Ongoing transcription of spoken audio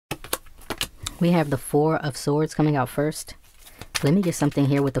We have the Four of Swords coming out first. Let me get something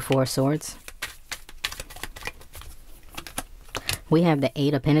here with the Four of Swords. We have the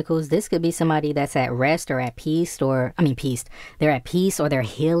Eight of Pentacles. This could be somebody that's at rest or at peace, or, I mean peace. They're at peace, or they're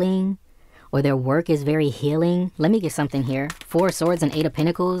healing, or their work is very healing. Let me get something here. Four of Swords and Eight of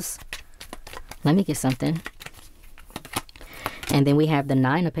Pentacles. Let me get something. And then we have the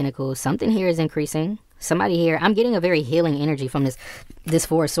Nine of Pentacles. Something here is increasing. Somebody here, I'm getting a very healing energy from this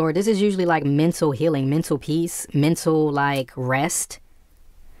Four of Swords. This is usually like mental healing, mental peace, mental like rest.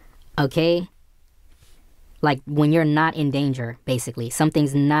 Okay? Like when you're not in danger, basically.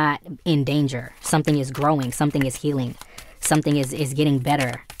 Something's not in danger. Something is growing. Something is healing. Something is getting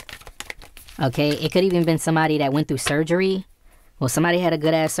better. Okay? It could even been somebody that went through surgery. Well, somebody had a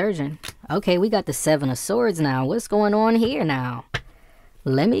good-ass surgeon. Okay, we got the Seven of Swords now. What's going on here now?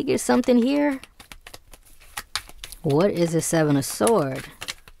 Let me get something here. What is the Seven of Swords?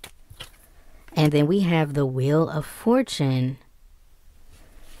 And then we have the Wheel of Fortune.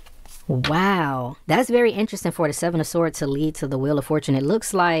 Wow, that's very interesting for the Seven of Swords to lead to the Wheel of Fortune. It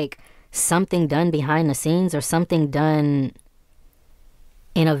looks like something done behind the scenes, or something done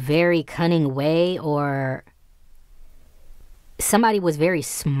in a very cunning way, or somebody was very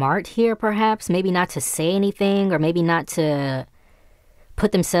smart here, perhaps. Maybe not to say anything, or maybe not to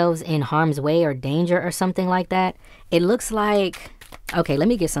put themselves in harm's way or danger or something like that. It looks like, okay, let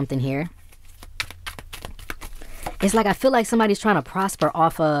me get something here. It's like I feel like somebody's trying to prosper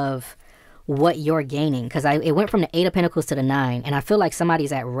off of what you're gaining, because it went from the Eight of Pentacles to the Nine, and I feel like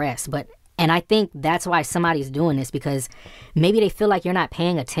somebody's at rest. And I think that's why somebody's doing this, because maybe they feel like you're not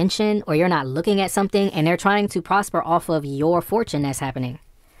paying attention, or you're not looking at something, and they're trying to prosper off of your fortune that's happening.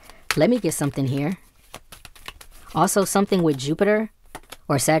 Let me get something here. Also something with Jupiter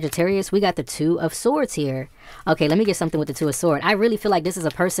or Sagittarius. We got the Two of Swords here. Okay, let me get something with the Two of Swords. I really feel like this is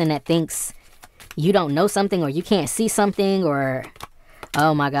a person that thinks you don't know something, or you can't see something, or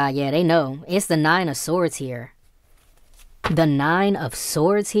oh my god, yeah, they know. It's the Nine of Swords here. The Nine of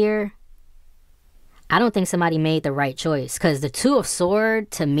Swords here. I don't think somebody made the right choice, because the Two of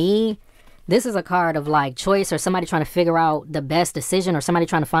Swords, to me, this is a card of like choice, or somebody trying to figure out the best decision, or somebody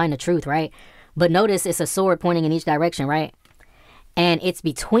trying to find the truth, right? But notice it's a sword pointing in each direction, right? And it's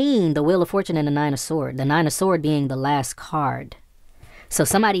between the Wheel of Fortune and the Nine of Swords. The Nine of Swords being the last card. So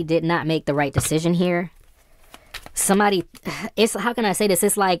somebody did not make the right decision here. Somebody, it's, how can I say this?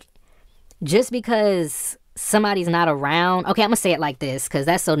 It's like, just because somebody's not around. Okay, I'm going to say it like this, because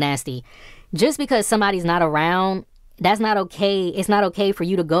that's so nasty. Just because somebody's not around, that's not okay. It's not okay for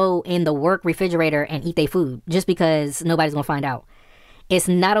you to go in the work refrigerator and eat their food, just because nobody's going to find out. It's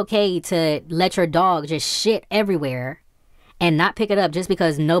not okay to let your dog just shit everywhere and not pick it up just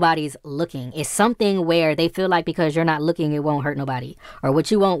because nobody's looking. It's something where they feel like because you're not looking, it won't hurt nobody. Or what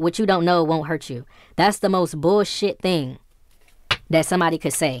you don't know won't hurt you. That's the most bullshit thing that somebody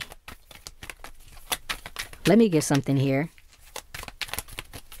could say. Let me get something here.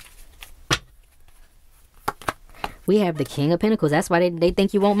 We have the King of Pentacles. That's why they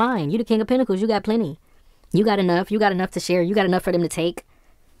think you won't mind. You the King of Pentacles. You got plenty. You got enough. You got enough to share. You got enough for them to take.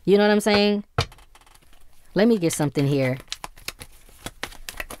 You know what I'm saying? Let me get something here.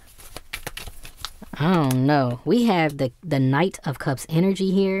 I don't know. We have the Knight of Cups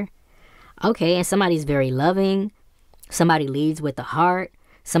energy here. Okay, and somebody's very loving. Somebody leads with the heart.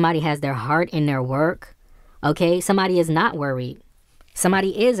 Somebody has their heart in their work. Okay, somebody is not worried.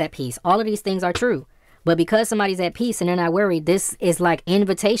 Somebody is at peace. All of these things are true. But because somebody's at peace and they're not worried, this is like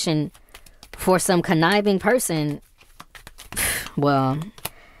invitation for some conniving person. Well,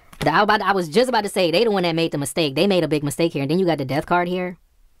 I was just about to say, they the one that made the mistake. They made a big mistake here. And then you got the Death card here.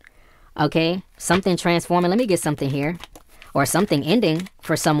 Okay, something transforming. Let me get something here. Or something ending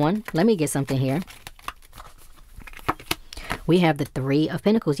for someone. Let me get something here. We have the Three of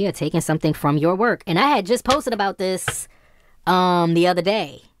Pentacles. Yeah, taking something from your work. And I had just posted about this the other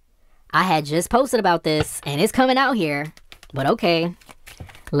day. I had just posted about this, and it's coming out here. But okay,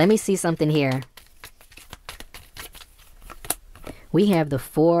 let me see something here. We have the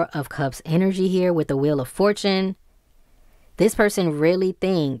Four of Cups energy here with the Wheel of Fortune. This person really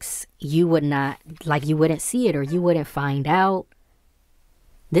thinks you would not, like you wouldn't see it, or you wouldn't find out.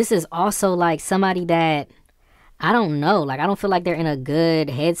 This is also like somebody that, I don't know, like I don't feel like they're in a good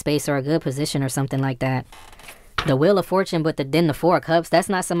headspace or a good position or something like that. The Wheel of Fortune, but then the Four of Cups, that's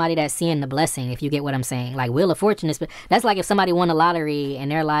not somebody that's seeing the blessing, if you get what I'm saying. Like Wheel of Fortune is, that's like if somebody won the lottery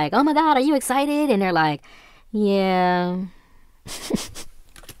and they're like, oh my God, are you excited? And they're like, yeah.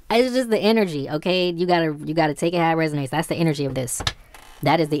 It's just the energy, okay? You gotta take it how it resonates. That's the energy of this.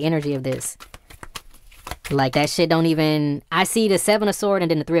 That is the energy of this. Like that shit don't even, I see the Seven of Swords and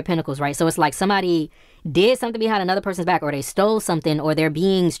then the Three of Pentacles, right? So it's like somebody did something behind another person's back, or they stole something, or they're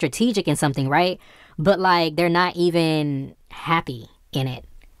being strategic in something, right? But like they're not even happy in it.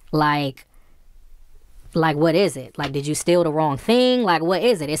 Like what is it? Like, did you steal the wrong thing? Like, what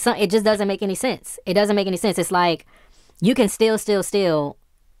is it? It just doesn't make any sense. It doesn't make any sense. It's like you can steal,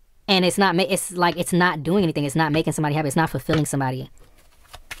 and it's not doing anything. It's not making somebody happy. It's not fulfilling somebody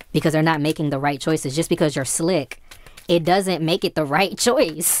because they're not making the right choices. Just because you're slick, it doesn't make it the right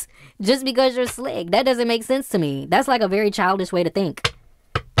choice. Just because you're slick, that doesn't make sense to me. That's like a very childish way to think.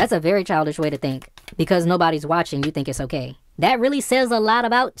 That's a very childish way to think. Because nobody's watching, you think it's okay. That really says a lot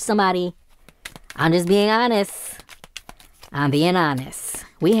about somebody. I'm just being honest. I'm being honest.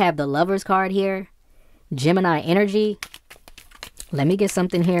 We have the Lovers card here. Gemini energy. Let me get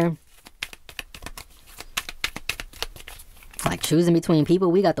something here. Like choosing between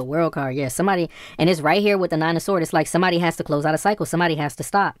people. We got the World card. Yeah, somebody. And it's right here with the Nine of Swords. It's like somebody has to close out a cycle. Somebody has to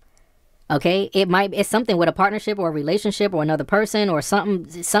stop. Okay? It's something with a partnership or a relationship or another person or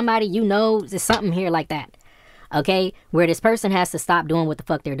something. Somebody you know. There's something here like that. Okay? Where this person has to stop doing what the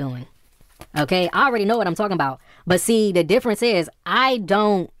fuck they're doing. Okay, I already know what I'm talking about. But see, the difference is I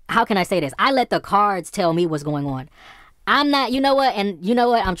don't, how can I say this? I let the cards tell me what's going on. I'm not, you know what? And you know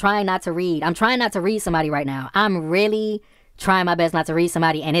what? I'm trying not to read. I'm trying not to read somebody right now. I'm really trying my best not to read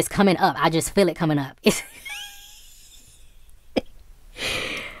somebody, and it's coming up. I just feel it coming up.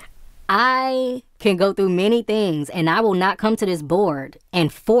 I can go through many things, and I will not come to this board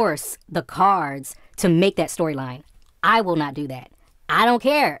and force the cards to make that storyline. I will not do that. I don't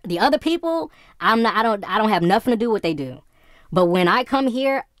care. The other people, I don't have nothing to do with what they do. But when I come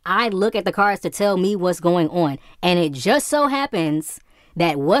here, I look at the cards to tell me what's going on. And it just so happens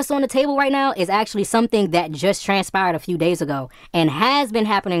that what's on the table right now is actually something that just transpired a few days ago and has been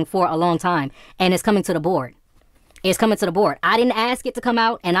happening for a long time. And it's coming to the board. It's coming to the board. I didn't ask it to come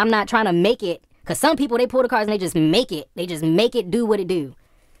out, and I'm not trying to make it. Because some people, they pull the cards and they just make it. They just make it do what it do.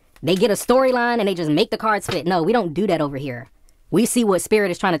 They get a storyline and they just make the cards fit. No, we don't do that over here. We see what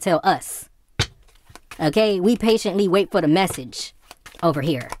Spirit is trying to tell us. Okay? We patiently wait for the message over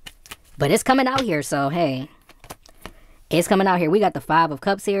here. But it's coming out here, so hey. It's coming out here. We got the Five of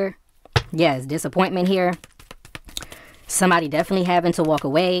Cups here. Yes, disappointment here. Somebody definitely having to walk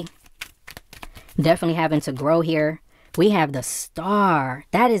away. Definitely having to grow here. We have the Star.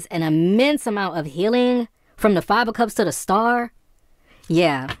 That is an immense amount of healing. From the Five of Cups to the Star.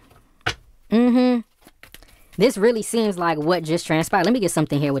 Yeah. This really seems like what just transpired. Let me get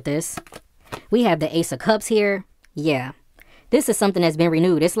something here with this. We have the Ace of Cups here. Yeah. This is something that's been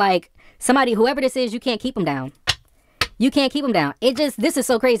renewed. It's like somebody, whoever this is, you can't keep them down. You can't keep them down. This is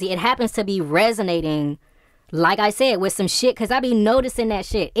so crazy. It happens to be resonating, like I said, with some shit. Because I be noticing that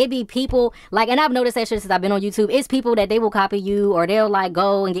shit. It be people, like, and I've noticed that shit since I've been on YouTube. It's people that they will copy you or they'll like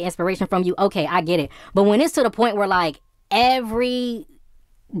go and get inspiration from you. Okay, I get it. But when it's to the point where like every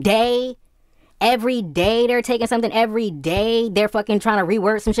day they're taking something, every day they're fucking trying to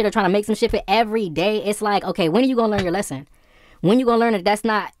reword some shit or trying to make some shit fit every day. It's like, okay, when are you gonna learn your lesson? When you gonna learn that that's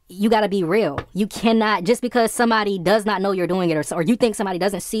not, you gotta be real. You cannot, just because somebody does not know you're doing it or you think somebody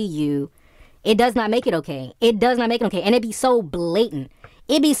doesn't see you, it does not make it okay. It does not make it okay. And it be so blatant.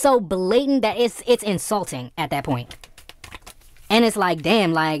 It be so blatant that it's insulting at that point. And it's like,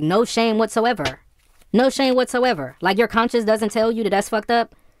 damn, like no shame whatsoever. No shame whatsoever. Like your conscience doesn't tell you that that's fucked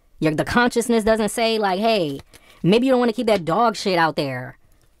up. The consciousness doesn't say like, hey, maybe you don't want to keep that dog shit out there.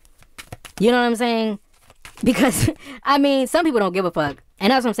 You know what I'm saying? Because, I mean, some people don't give a fuck.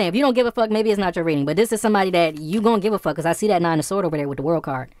 And that's what I'm saying. If you don't give a fuck, maybe it's not your reading. But this is somebody that you gonna give a fuck. Because I see that Nine of Swords over there with the World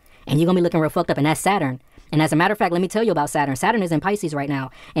card. And you're gonna be looking real fucked up. And that's Saturn. And as a matter of fact, let me tell you about Saturn. Saturn is in Pisces right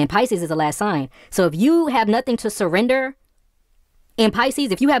now. And Pisces is the last sign. So if you have nothing to surrender in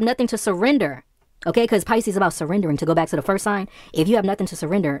Pisces, if you have nothing to surrender, okay, because Pisces is about surrendering. To go back to the first sign, if you have nothing to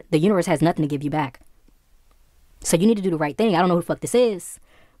surrender, the universe has nothing to give you back. So you need to do the right thing. I don't know who the fuck this is,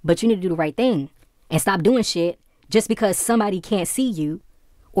 but you need to do the right thing and stop doing shit just because somebody can't see you,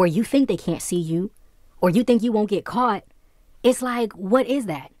 or you think they can't see you, or you think you won't get caught. It's like, what is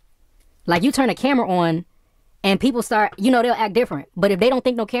that? Like you turn a camera on and people start, you know, they'll act different. But if they don't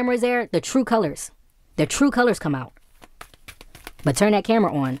think no camera is there, their true colors come out. But turn that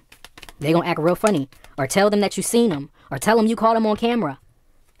camera on. They gonna act real funny. Or tell them that you seen them. Or tell them you caught them on camera.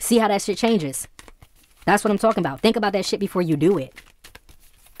 See how that shit changes. That's what I'm talking about. Think about that shit before you do it.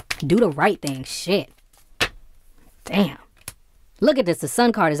 Do the right thing. Shit. Damn. Look at this. The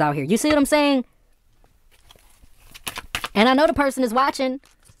Sun card is out here. You see what I'm saying? And I know the person is watching.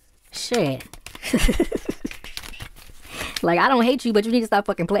 Shit. Like, I don't hate you, but you need to stop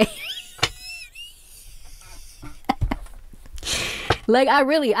fucking playing. Like I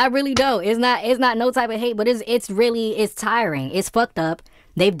really don't. It's not no type of hate, but it's tiring. It's fucked up.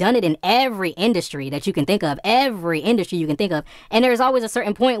 They've done it in every industry that you can think of, and there's always a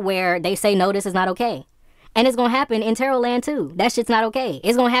certain point where they say no, this is not okay. And it's gonna happen in tarot land too. That shit's not okay.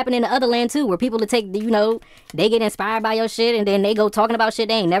 It's gonna happen in the other land too, where people to take, they get inspired by your shit and then they go talking about shit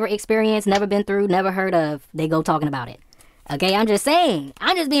they ain't never experienced, never been through, never heard of. They go talking about it. Okay, I'm just saying.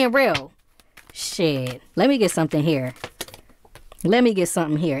 I'm just being real. Shit. Let me get something here.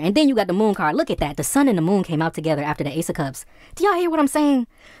 And then you got the moon card. Look at that. The sun and the moon came out together after the Ace of Cups. Do y'all hear what I'm saying?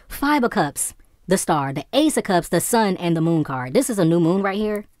 5 of Cups, the star. The Ace of Cups, the sun and the moon card. This is a new moon right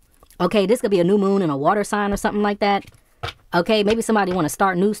here. Okay, this could be a new moon in a water sign or something like that. Okay, maybe somebody want to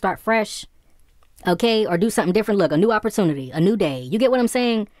start new, start fresh. Okay, or do something different. Look, a new opportunity, a new day. You get what I'm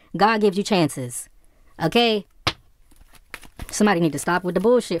saying? God gives you chances. Okay? Somebody need to stop with the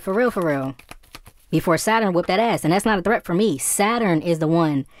bullshit, for real. Before Saturn whip that ass. And that's not a threat for me. Saturn is the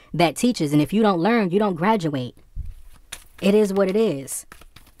one that teaches. And if you don't learn, you don't graduate. It is what it is.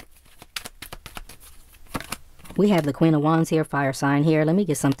 We have the Queen of Wands here, fire sign here. Let me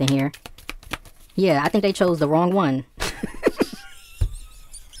get something here. Yeah, I think they chose the wrong one.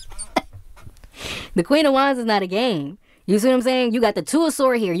 The Queen of Wands is not a game. You see what I'm saying? You got the Two of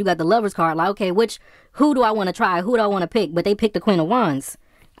Swords here. You got the Lover's card. Like, okay, who do I want to try? Who do I want to pick? But they picked the Queen of Wands.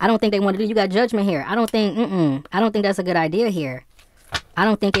 I don't think they want to do. You got Judgment here. I don't think that's a good idea here. I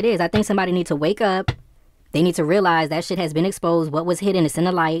don't think it is. I think somebody needs to wake up. They need to realize that shit has been exposed. What was hidden is in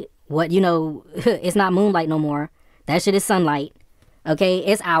the light. It's not moonlight no more. That shit is sunlight. Okay,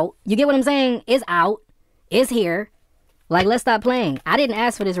 it's out. You get what I'm saying? It's out. It's here. Like, let's stop playing. I didn't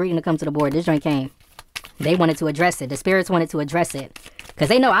ask for this reading to come to the board. This joint came. They wanted to address it. The spirits wanted to address it. Because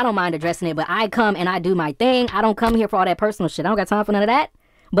they know I don't mind addressing it, but I come and I do my thing. I don't come here for all that personal shit. I don't got time for none of that.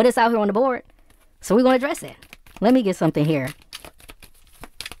 But it's out here on the board. So we're going to address it. Let me get something here.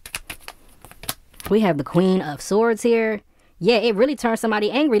 We have the Queen of Swords here. Yeah, it really turns somebody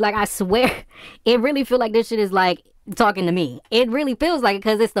angry. Like, I swear, it really feel like this shit is like talking to me. It really feels like it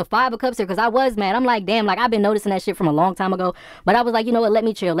because it's the 5 of Cups here. Because I was mad. I'm like, damn, like I've been noticing that shit from a long time ago. But I was like, you know what? Let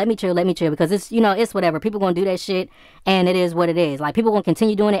me chill. Because it's, it's whatever. People gonna do that shit and it is what it is. Like, people gonna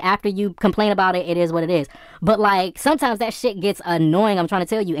continue doing it after you complain about it. It is what it is. But like, sometimes that shit gets annoying. I'm trying to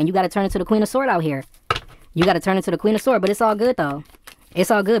tell you. And you got to turn into the Queen of Swords out here. You got to turn into the Queen of Swords. But it's all good though. It's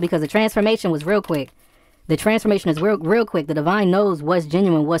all good because the transformation was real quick. The transformation is real quick. The divine knows what's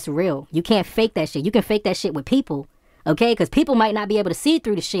genuine, what's real. You can't fake that shit. You can fake that shit with people. Okay? Because people might not be able to see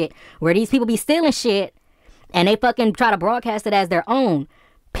through the shit where these people be stealing shit and they fucking try to broadcast it as their own.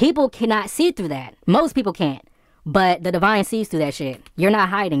 People cannot see through that. Most people can't. But the divine sees through that shit. You're not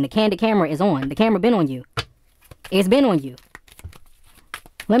hiding. The candid camera is on. The camera been on you. It's been on you.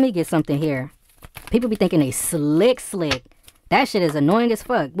 Let me get something here. People be thinking they slick. That shit is annoying as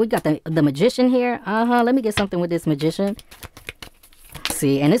fuck. We got the Magician here. Let me get something with this Magician.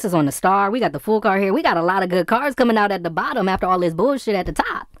 See, and this is on the star. We got the Fool card here. We got a lot of good cards coming out at the bottom after all this bullshit at the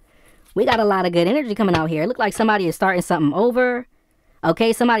top. We got a lot of good energy coming out here. It look like somebody is starting something over.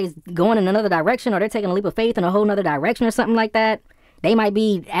 Okay, somebody's going in another direction or they're taking a leap of faith in a whole nother direction or something like that. They might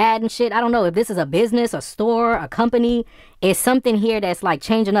be adding shit. I don't know if this is a business, a store, a company. It's something here that's like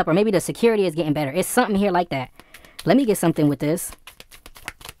changing up, or maybe the security is getting better. It's something here like that. Let me get something with this.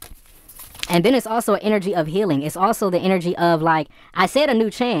 And then it's also an energy of healing. It's also the energy of, like, I said a new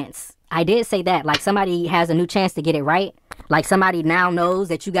chance. I did say that. Like, somebody has a new chance to get it right. Like, somebody now knows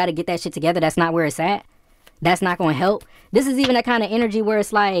that you got to get that shit together. That's not where it's at. That's not going to help. This is even that kind of energy where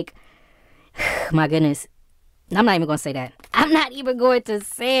it's like, my goodness. I'm not even going to say that. I'm not even going to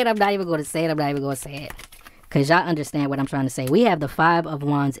say it. Because y'all understand what I'm trying to say. We have the 5 of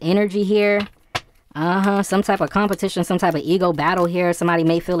Wands energy here. Some type of competition, some type of ego battle here. Somebody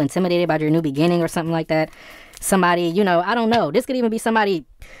may feel intimidated by your new beginning or something like that. Somebody, I don't know. This could even be somebody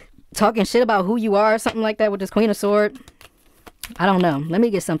talking shit about who you are or something like that with this Queen of Swords. I don't know. Let me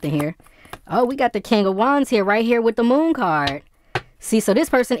get something here. Oh, we got the King of Wands here, right here with the Moon card. See, so this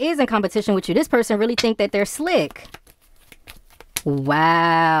person is in competition with you. This person really think that they're slick.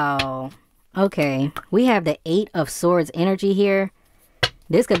 Wow. Okay. We have the 8 of Swords energy here.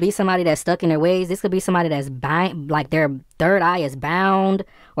 This could be somebody that's stuck in their ways. This could be somebody that's like their third eye is bound.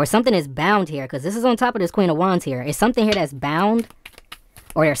 Or something is bound here. Because this is on top of this Queen of Wands here. Is something here that's bound?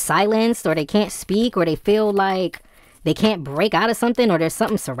 Or they're silenced. Or they can't speak. Or they feel like they can't break out of something. Or there's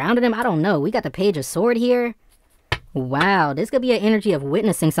something surrounding them. I don't know. We got the Page of Sword here. Wow. This could be an energy of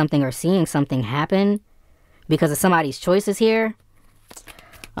witnessing something or seeing something happen. Because of somebody's choices here.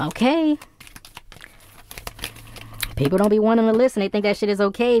 Okay. People don't be wanting to listen. They think that shit is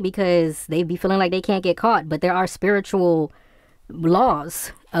okay because they be feeling like they can't get caught. But there are spiritual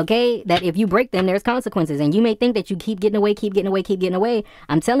laws, okay, that if you break them, there's consequences. And you may think that you keep getting away, keep getting away, keep getting away.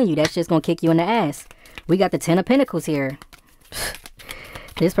 I'm telling you, that's just gonna kick you in the ass. We got the 10 of Pentacles here.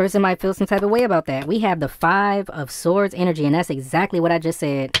 This person might feel some type of way about that. We have the 5 of Swords energy, and that's exactly what I just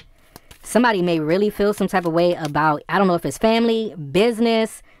said. Somebody may really feel some type of way about, I don't know if it's family,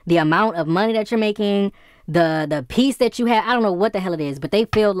 business, the amount of money that you're making, the peace that you have. I don't know what the hell it is, but they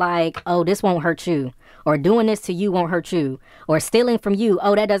feel like, oh, this won't hurt you. Or doing this to you won't hurt you. Or stealing from you,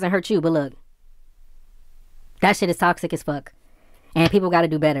 oh, that doesn't hurt you. But look, that shit is toxic as fuck. And people got to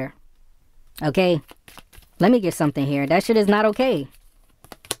do better. Okay? Let me get something here. That shit is not okay.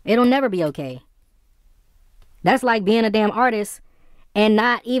 It'll never be okay. That's like being a damn artist and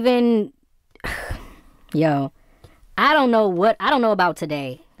not even... Yo, I don't know about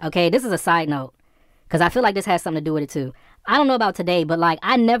today. Okay, this is a side note. Because I feel like this has something to do with it too. I don't know about today, but like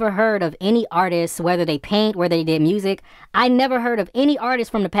I never heard of any artists, whether they paint, whether they did music. I never heard of any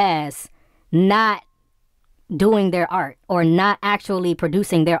artist from the past not doing their art or not actually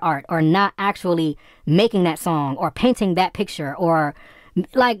producing their art or not actually making that song or painting that picture or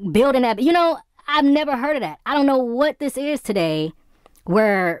like building that. You know, I've never heard of that. I don't know what this is today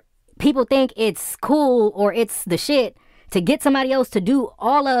where people think it's cool or it's the shit to get somebody else to do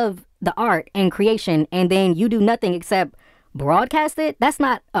all of the art and creation and then you do nothing except broadcast it. That's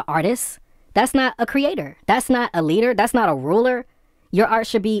not an artist. That's not a creator. That's not a leader. That's not a ruler. Your art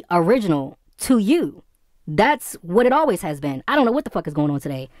should be original to you. That's what it always has been. I don't know what the fuck is going on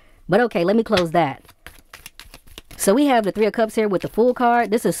today. But okay, let me close that. So we have the 3 of Cups here with the Fool card.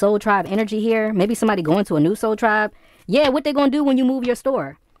 This is Soul Tribe energy here. Maybe somebody going to a new Soul Tribe. Yeah, what they gonna do when you move your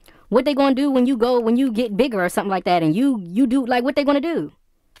store? What they gonna do when you get bigger or something like that and you do, like, what they gonna do?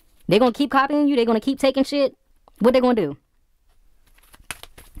 They gonna keep copying you? They gonna keep taking shit? What they gonna do?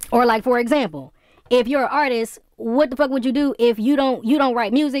 Or like, for example, if you're an artist, what the fuck would you do if you don't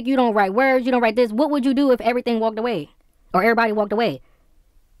write music, you don't write words, you don't write this? What would you do if everything walked away? Or everybody walked away?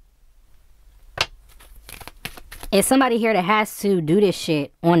 It's somebody here that has to do this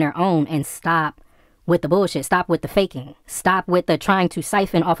shit on their own and stop with the bullshit. Stop with the faking. Stop with the trying to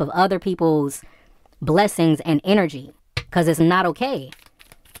siphon off of other people's blessings and energy. Because it's not okay.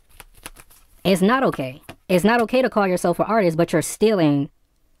 It's not okay. It's not okay to call yourself an artist, but you're stealing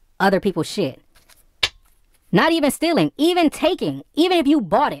other people's shit. Not even stealing, even taking, even if you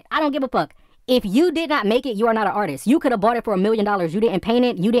bought it. I don't give a fuck. If you did not make it, you are not an artist. You could have bought it for $1 million. You didn't paint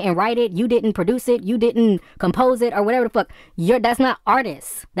it. You didn't write it. You didn't produce it. You didn't compose it or whatever the fuck. That's not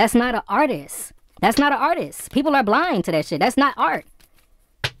artist. That's not an artist. That's not an artist. People are blind to that shit. That's not art.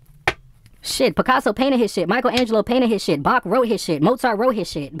 Shit, Picasso painted his shit. Michelangelo painted his shit. Bach wrote his shit. Mozart wrote his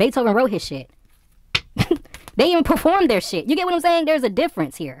shit. Beethoven wrote his shit. They even performed their shit. You get what I'm saying? There's a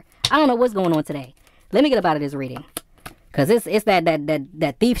difference here. I don't know what's going on today. Let me get up out of this reading. Because it's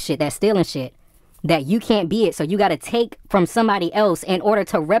that thief shit, that stealing shit, that you can't be it. So you got to take from somebody else in order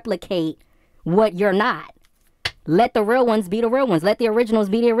to replicate what you're not. Let the real ones be the real ones. Let the originals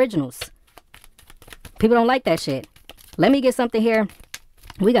be the originals. People don't like that shit. Let me get something here.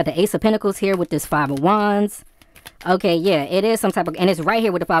 We got the Ace of Pentacles here with this 5 of Wands. Okay, yeah, it is some type of, and it's right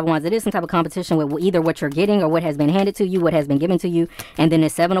here with the 5 of Wands. It is some type of competition with either what you're getting or what has been handed to you, what has been given to you. And then the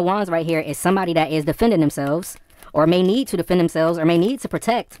 7 of Wands right here is somebody that is defending themselves or may need to defend themselves or may need to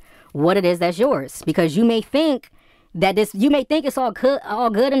protect what it is that's yours. Because you may think that you may think it's all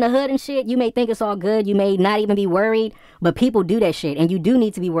good in the hood and shit. You may think it's all good. You may not even be worried, but people do that shit. And you do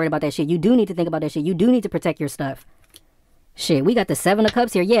need to be worried about that shit. You do need to think about that shit. You do need to protect your stuff. Shit, we got the 7 of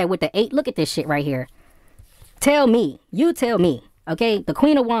Cups here. Yeah, with the 8. Look at this shit right here. Tell me. You tell me. Okay? The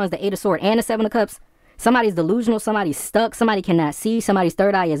Queen of Wands, the 8 of Swords, and the 7 of Cups. Somebody's delusional. Somebody's stuck. Somebody cannot see. Somebody's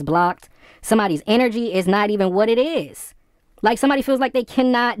third eye is blocked. Somebody's energy is not even what it is. Like somebody feels like they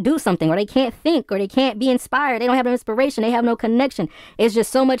cannot do something or they can't think or they can't be inspired. They don't have no inspiration. They have no connection. It's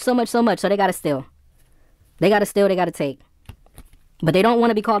just so much, so much, so much. So they got to steal. They got to steal. They got to take. But they don't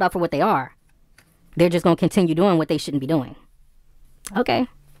want to be called out for what they are. They're just going to continue doing what they shouldn't be doing. Okay.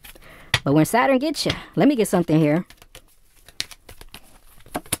 But when Saturn gets you, let me get something here.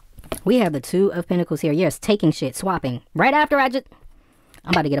 We have the 2 of Pentacles here. Yes, taking shit, swapping. Right after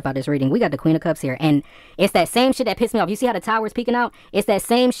I'm about to get up out this reading. We got the Queen of Cups here. And it's that same shit that pissed me off. You see how the tower's peeking out? It's that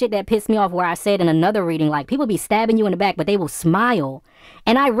same shit that pissed me off where I said in another reading, like, people be stabbing you in the back, but they will smile.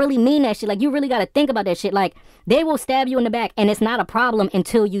 And I really mean that shit. Like, you really got to think about that shit. Like, they will stab you in the back, and it's not a problem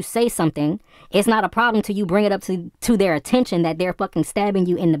until you say something. It's not a problem till you bring it up to their attention that they're fucking stabbing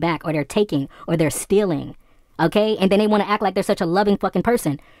you in the back, or they're taking, or they're stealing. Okay? And then they want to act like they're such a loving fucking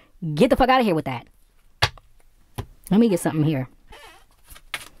person. Get the fuck out of here with that. Let me get something here.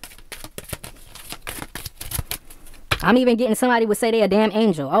 I'm even getting somebody would say they a damn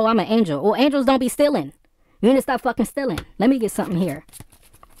angel. Oh, I'm an angel. Well, angels don't be stealing. You need to stop fucking stealing. Let me get something here.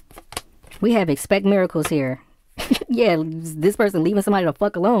 We have expect miracles here. Yeah, this person leaving somebody the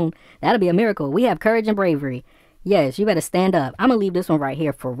fuck alone. That'll be a miracle. We have courage and bravery. Yes, you better stand up. I'm going to leave this one right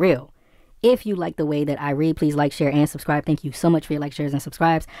here for real. If you like the way that I read, please like, share, and subscribe. Thank you so much for your likes, shares, and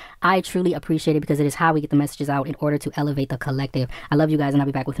subscribes. I truly appreciate it because it is how we get the messages out in order to elevate the collective. I love you guys, and I'll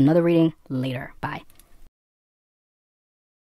be back with another reading later. Bye.